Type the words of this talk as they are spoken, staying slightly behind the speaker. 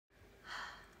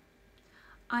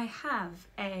I have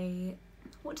a,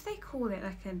 what do they call it,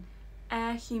 like an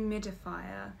air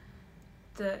humidifier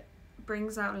that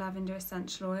brings out lavender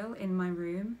essential oil in my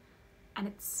room, and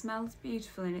it smells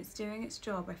beautiful and it's doing its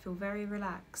job. I feel very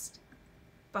relaxed,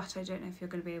 but I don't know if you're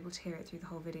going to be able to hear it through the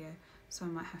whole video, so I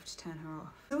might have to turn her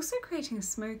off. It's also creating a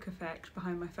smoke effect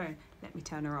behind my phone. Let me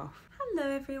turn her off. Hello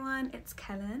everyone, it's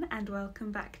Kellen and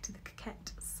welcome back to the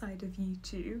Coquette side of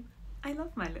YouTube. I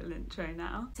love my little intro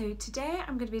now. So today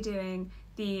I'm going to be doing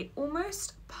the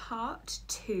almost part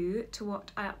 2 to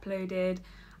what I uploaded,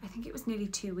 I think it was nearly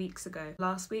 2 weeks ago.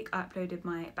 Last week I uploaded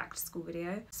my back to school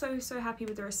video. So happy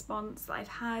with the response that I've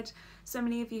had. So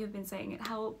many of you have been saying it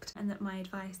helped and that my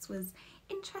advice was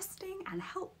interesting and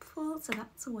helpful, so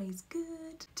that's always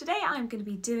good. Today I'm going to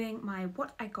be doing my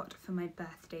what I got for my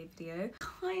birthday video.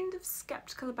 Kind of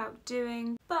skeptical about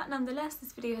doing, but nonetheless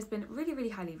this video has been really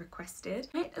highly requested.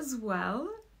 It might as well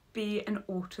be an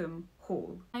autumn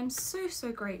haul. I'm so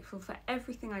grateful for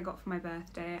everything I got for my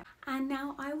birthday, and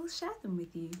now I will share them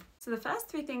with you. So the first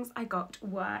 3 things I got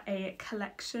were a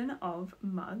collection of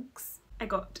mugs. I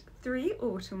got 3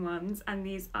 autumn ones and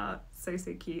these are so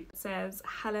cute. It says,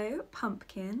 "Hello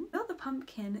Pumpkin." Got the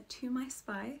pumpkin to my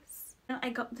spice. And I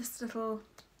got this little,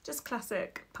 just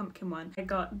classic pumpkin one. I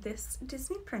got this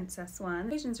Disney princess one.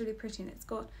 The packaging's really pretty and it's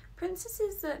got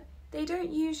princesses that they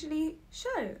don't usually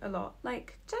show a lot,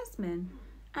 like Jasmine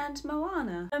and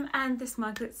Moana. And this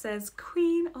mug that says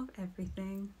 "Queen of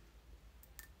Everything."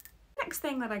 Next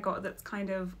thing that I got that's kind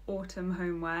of autumn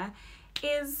homeware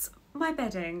is my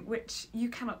bedding, which you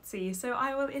cannot see, so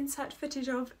I will insert footage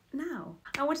of now.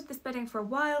 I wanted this bedding for a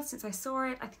while since I saw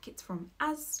it. I think it's from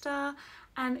Asda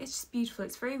and it's just beautiful.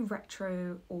 It's very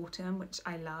retro autumn, which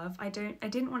I love. I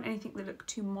didn't want anything that looked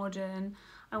too modern.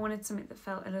 I wanted something that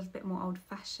felt a little bit more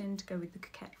old-fashioned to go with the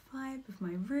Coquette vibe of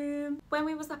my room. When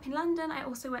we was up in London, I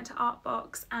also went to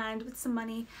Artbox, and with some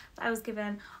money that I was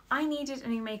given, I needed a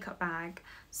new makeup bag.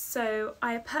 So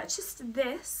I purchased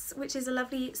this, which is a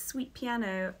lovely Sweet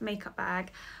Piano makeup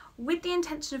bag, with the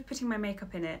intention of putting my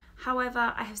makeup in it.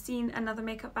 However, I have seen another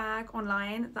makeup bag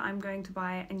online that I'm going to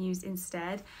buy and use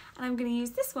instead, and I'm going to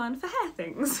use this one for hair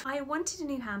things. I wanted a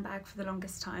new handbag for the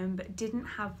longest time, but didn't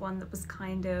have one that was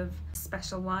kind of a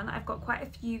special one. I've got quite a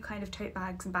few kind of tote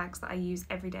bags and bags that I use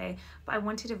every day, but I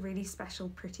wanted a really special,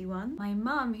 pretty one. My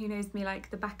mum, who knows me like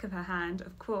the back of her hand,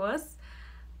 of course,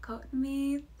 got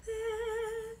me this.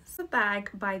 A bag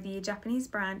by the Japanese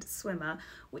brand Swimmer,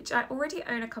 which I already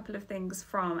own a couple of things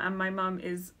from, and my mum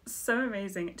is so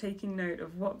amazing at taking note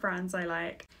of what brands I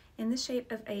like. In the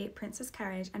shape of a princess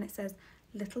carriage, and it says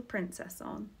 "Little Princess"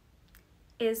 on.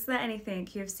 Is there anything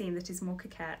you have seen that is more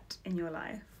coquette in your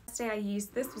life? The day I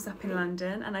used this was up in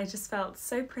London and I just felt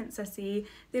so princessy.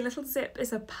 The little zip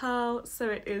is a pearl, so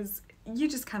it is, you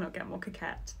just cannot get more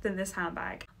coquette than this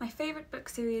handbag. My favourite book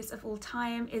series of all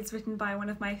time is written by one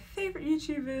of my favourite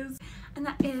YouTubers, and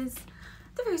that is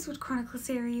the Rosewood Chronicle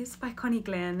series by Connie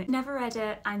Glynn. Never read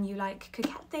it and you like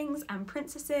coquette things and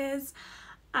princesses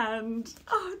and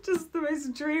just the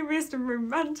most dreamiest and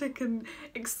romantic and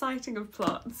exciting of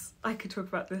plots. I could talk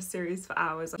about this series for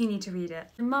hours. You need to read it.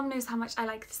 My mum knows how much I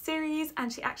like the series, and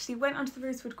she actually went onto the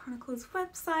Rosewood Chronicles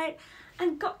website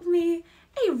and got me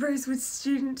a Rosewood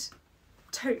student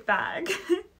tote bag.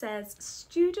 It says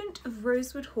 "Student of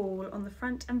Rosewood Hall" on the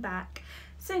front and back,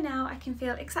 so now I can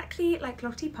feel exactly like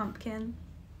Lottie Pumpkin.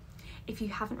 If you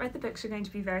haven't read the books, you're going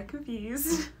to be very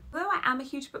confused. Although I am a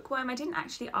huge bookworm, I didn't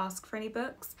actually ask for any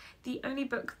books. The only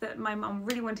book that my mum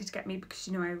really wanted to get me, because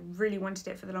you know I really wanted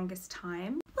it for the longest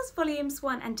time, was volumes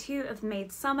 1 and 2 of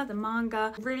Maid Summer, the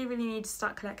manga. Really need to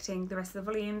start collecting the rest of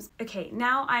the volumes. Okay,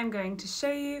 now I'm going to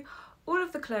show you all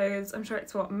of the clothes. I'm sure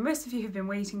it's what most of you have been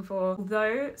waiting for.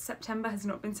 Although September has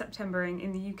not been Septembering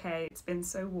in the UK, it's been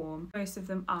so warm. Most of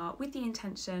them are with the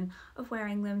intention of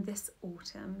wearing them this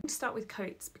autumn. I'm going to start with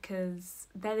coats because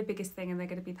they're the biggest thing and they're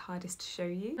going to be the hardest to show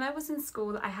you. When I was in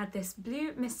school, I had this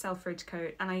blue Miss Selfridge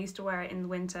coat and I used to wear it in the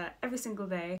winter every single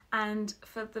day, and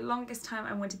for the longest time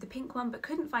I wanted the pink one but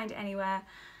couldn't find it anywhere.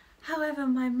 However,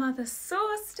 my mother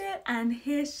sourced it and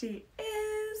here she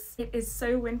is. It is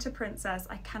so winter princess.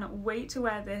 I cannot wait to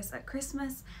wear this at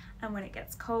Christmas and when it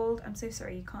gets cold. I'm so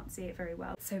sorry you can't see it very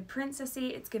well. So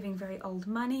princessy, it's giving very old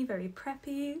money, very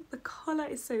preppy. The collar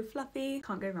is so fluffy,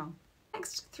 can't go wrong.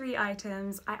 Next 3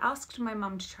 items I asked my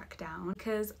mum to track down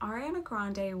because Ariana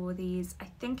Grande wore these, I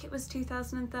think it was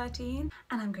 2013,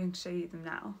 and I'm going to show you them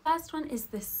now. First one is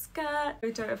this skirt.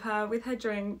 Photo of her with her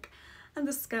drink, and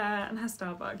the skirt and her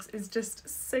Starbucks is just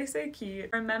so cute.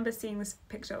 I remember seeing this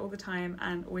picture all the time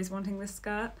and always wanting this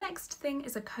skirt. Next thing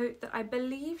is a coat that I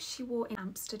believe she wore in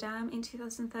Amsterdam in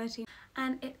 2013,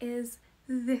 and it is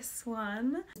this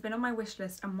one. It's been on my wish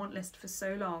list and want list for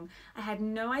so long. I had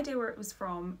no idea where it was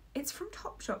from. It's from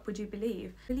Topshop, would you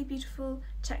believe? Really beautiful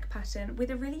check pattern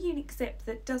with a really unique zip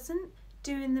that doesn't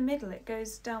do in the middle, it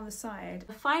goes down the side.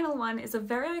 The final one is a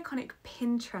very iconic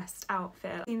Pinterest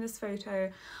outfit. I've seen this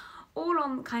photo all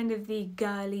on kind of the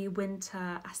girly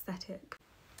winter aesthetic.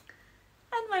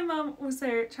 And my mum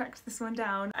also tracked this one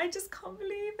down. I just can't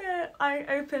believe it. I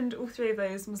opened all three of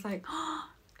those and was like, oh,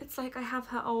 it's like I have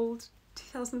her old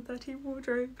 2013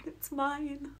 wardrobe and it's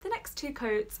mine. The next two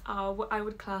coats are what I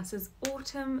would class as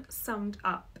autumn summed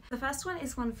up. The first one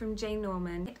is one from Jane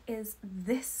Norman. It is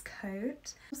this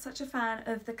coat. I'm such a fan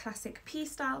of the classic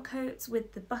P-style coats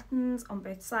with the buttons on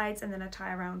both sides and then a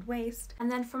tie around waist. And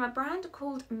then from a brand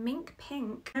called Mink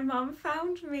Pink, my mum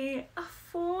found me a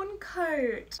fawn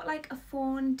coat, like a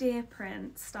fawn deer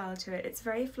print style to it. It's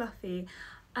very fluffy.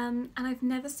 And I've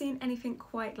never seen anything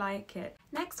quite like it.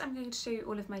 Next, I'm going to show you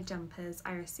all of my jumpers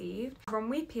I received.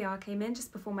 Romwe PR came in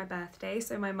just before my birthday,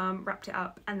 so my mum wrapped it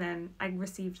up and then I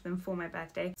received them for my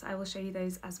birthday. So I will show you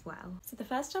those as well. So the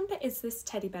first jumper is this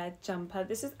teddy bear jumper.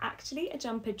 This is actually a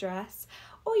jumper dress,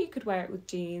 or you could wear it with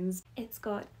jeans. It's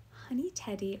got Honey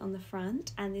Teddy on the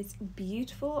front and these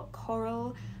beautiful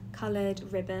coral coloured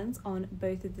ribbons on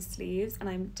both of the sleeves, and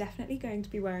I'm definitely going to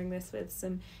be wearing this with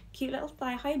some cute little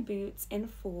thigh-high boots in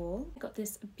fall. I got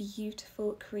this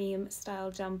beautiful cream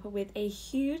style jumper with a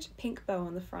huge pink bow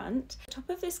on the front. The top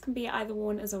of this can be either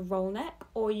worn as a roll neck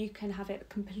or you can have it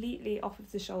completely off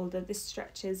of the shoulder. This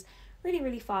stretches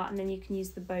really far and then you can use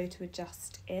the bow to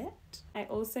adjust it. I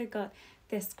also got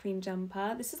this cream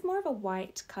jumper. This is more of a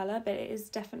white colour, but it has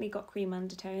definitely got cream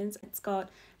undertones. It's got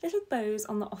little bows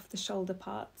on the off the shoulder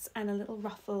parts and a little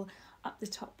ruffle up the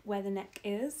top where the neck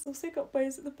is. Also got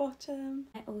bows at the bottom.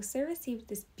 I also received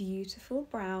this beautiful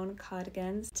brown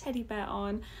cardigan, teddy bear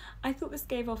on. I thought this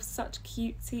gave off such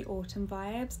cutesy autumn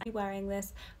vibes. I'm wearing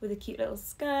this with a cute little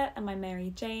skirt and my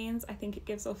Mary Janes. I think it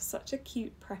gives off such a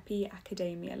cute preppy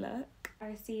academia look. I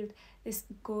received this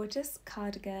gorgeous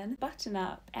cardigan button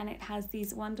up and it has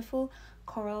these wonderful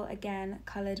coral again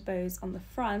coloured bows on the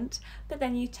front, but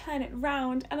then you turn it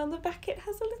round and on the back it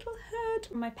has a little hood.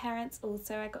 From my parents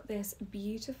also I got this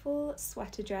beautiful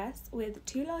sweater dress with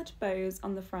two large bows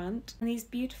on the front and these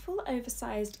beautiful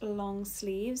oversized long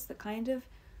sleeves that kind of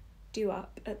do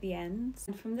up at the ends.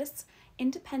 And from this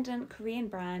independent Korean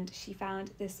brand, she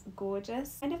found this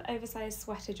gorgeous kind of oversized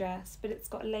sweater dress, but it's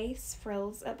got lace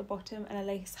frills at the bottom and a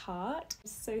lace heart.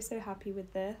 I'm so happy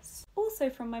with this. Also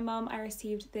from my mum, I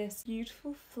received this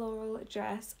beautiful floral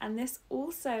dress, and this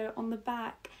also on the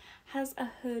back has a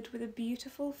hood with a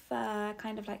beautiful fur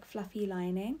kind of like fluffy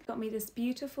lining. Got me this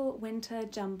beautiful winter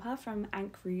jumper from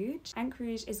Ank Rouge. Ank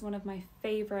Rouge is one of my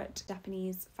favorite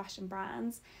Japanese fashion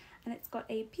brands, and it's got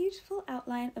a beautiful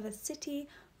outline of a city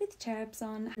with cherubs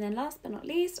on. And then last but not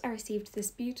least, I received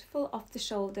this beautiful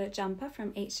off-the-shoulder jumper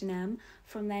from H&M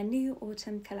from their new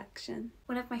autumn collection.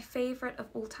 One of my favourite of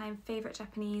all-time favourite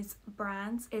Japanese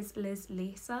brands is Liz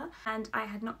Lisa, and I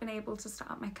had not been able to start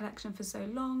up my collection for so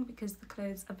long because the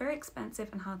clothes are very expensive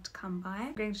and hard to come by.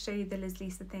 I'm going to show you the Liz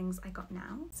Lisa things I got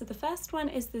now. So the first one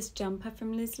is this jumper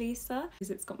from Liz Lisa,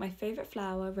 because it's got my favourite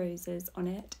flower, roses, on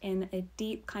it in a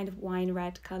deep kind of wine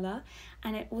red colour,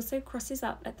 and it also crosses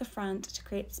up at the front to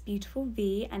create this beautiful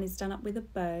V and is done up with a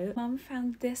bow. Mum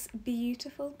found this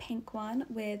beautiful pink one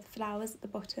with flowers at the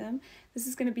bottom. This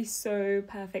is going to be so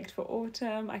perfect for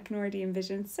autumn. I can already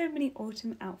envision so many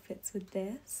autumn outfits with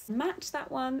this. Match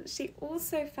that one, she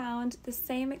also found the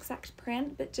same exact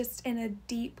print but just in a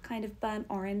deep kind of burnt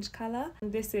orange colour.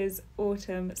 This is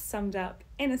autumn summed up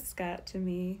in a skirt to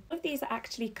me. All of these are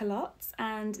actually culottes,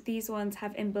 and these ones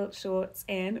have inbuilt shorts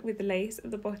in with the lace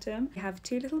at the bottom. You have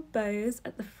two little bows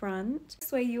at the front.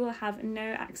 This way you will have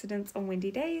no accidents on windy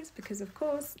days because of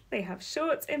course they have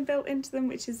shorts inbuilt into them,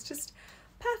 which is just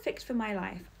perfect for my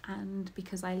life, and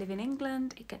because I live in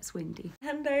England it gets windy.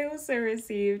 And I also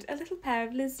received a little pair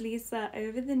of Liz Lisa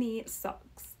over the knee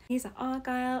socks. These are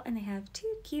Argyle and they have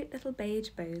two cute little beige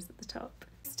bows at the top.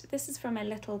 This is from a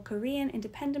little Korean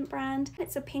independent brand.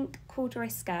 It's a pink corduroy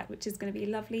skirt, which is going to be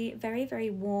lovely, very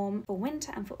warm for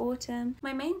winter and for autumn.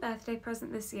 My main birthday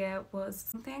present this year was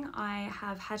something I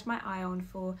have had my eye on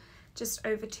for just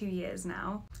over 2 years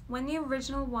now. When the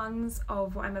original ones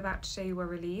of what I'm about to show you were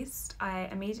released, I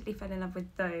immediately fell in love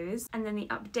with those, and then the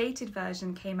updated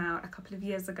version came out a couple of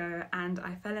years ago and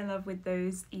I fell in love with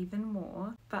those even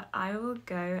more, but I will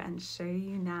go and show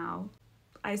you now.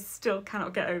 I still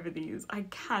cannot get over these. I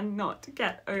cannot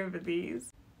get over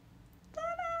these.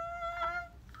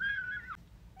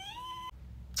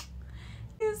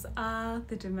 These are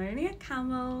the Demonia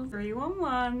Camel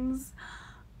 311s.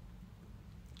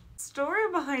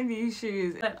 story behind these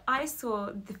shoes. But I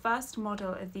saw the first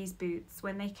model of these boots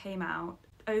when they came out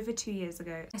over 2 years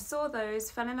ago. I saw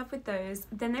those, fell in love with those,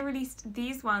 then they released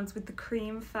these ones with the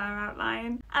cream fur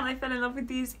outline and I fell in love with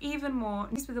these even more.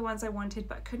 These were the ones I wanted,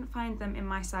 but I couldn't find them in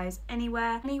my size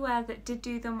anywhere. Anywhere that did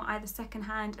do them were either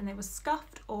secondhand and they were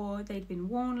scuffed or they'd been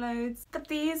worn loads. But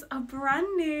these are brand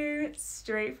new,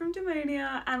 straight from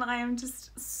Demonia, and I am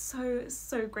just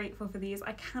so grateful for these.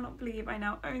 I cannot believe I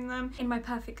now own them in my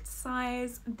perfect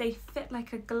size. They fit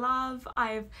like a glove.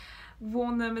 I've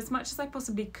worn them as much as I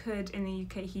possibly could in the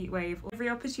UK heatwave. Every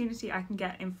opportunity I can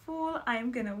get in fall, I'm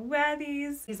gonna wear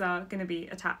these. These are gonna be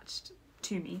attached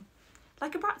to me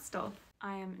like a Bratz doll.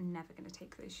 I am never gonna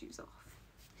take those shoes off.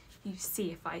 You see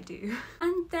if I do.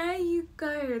 And there you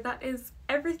go. That is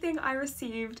everything I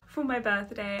received for my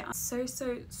birthday. I'm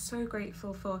so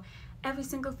grateful for every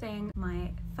single thing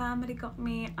my family got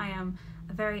me. I am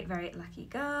a very lucky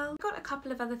girl. I got a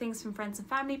couple of other things from friends and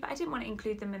family, but I didn't want to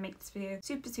include them and make this video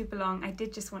super long. I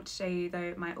did just want to show you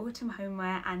though my autumn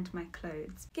homeware and my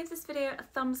clothes. Give this video a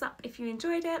thumbs up if you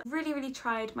enjoyed it. Really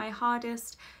tried my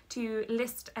hardest to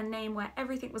list and name where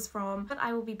everything was from, but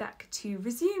I will be back to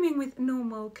resuming with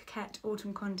normal Coquette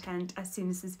autumn content as soon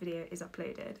as this video is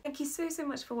uploaded. Thank you so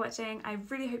much for watching. I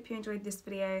really hope you enjoyed this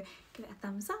video. Give it a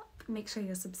thumbs up, make sure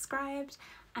you're subscribed,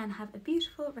 and have a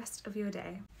beautiful rest of your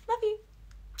day. Love you.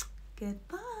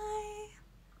 Goodbye.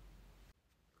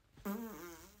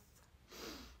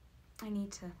 I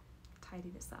need to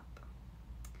tidy this up.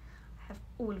 I have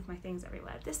all of my things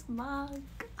everywhere. This mug,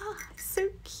 it's so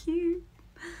cute.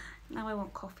 Now I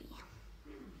want coffee.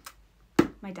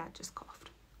 My dad just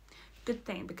coughed. Good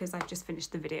thing, because I've just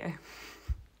finished the video.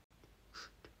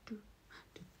 Oh,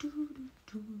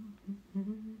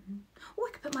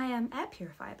 I could put my air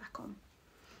purifier back on.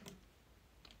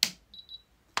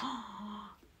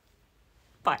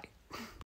 Bye.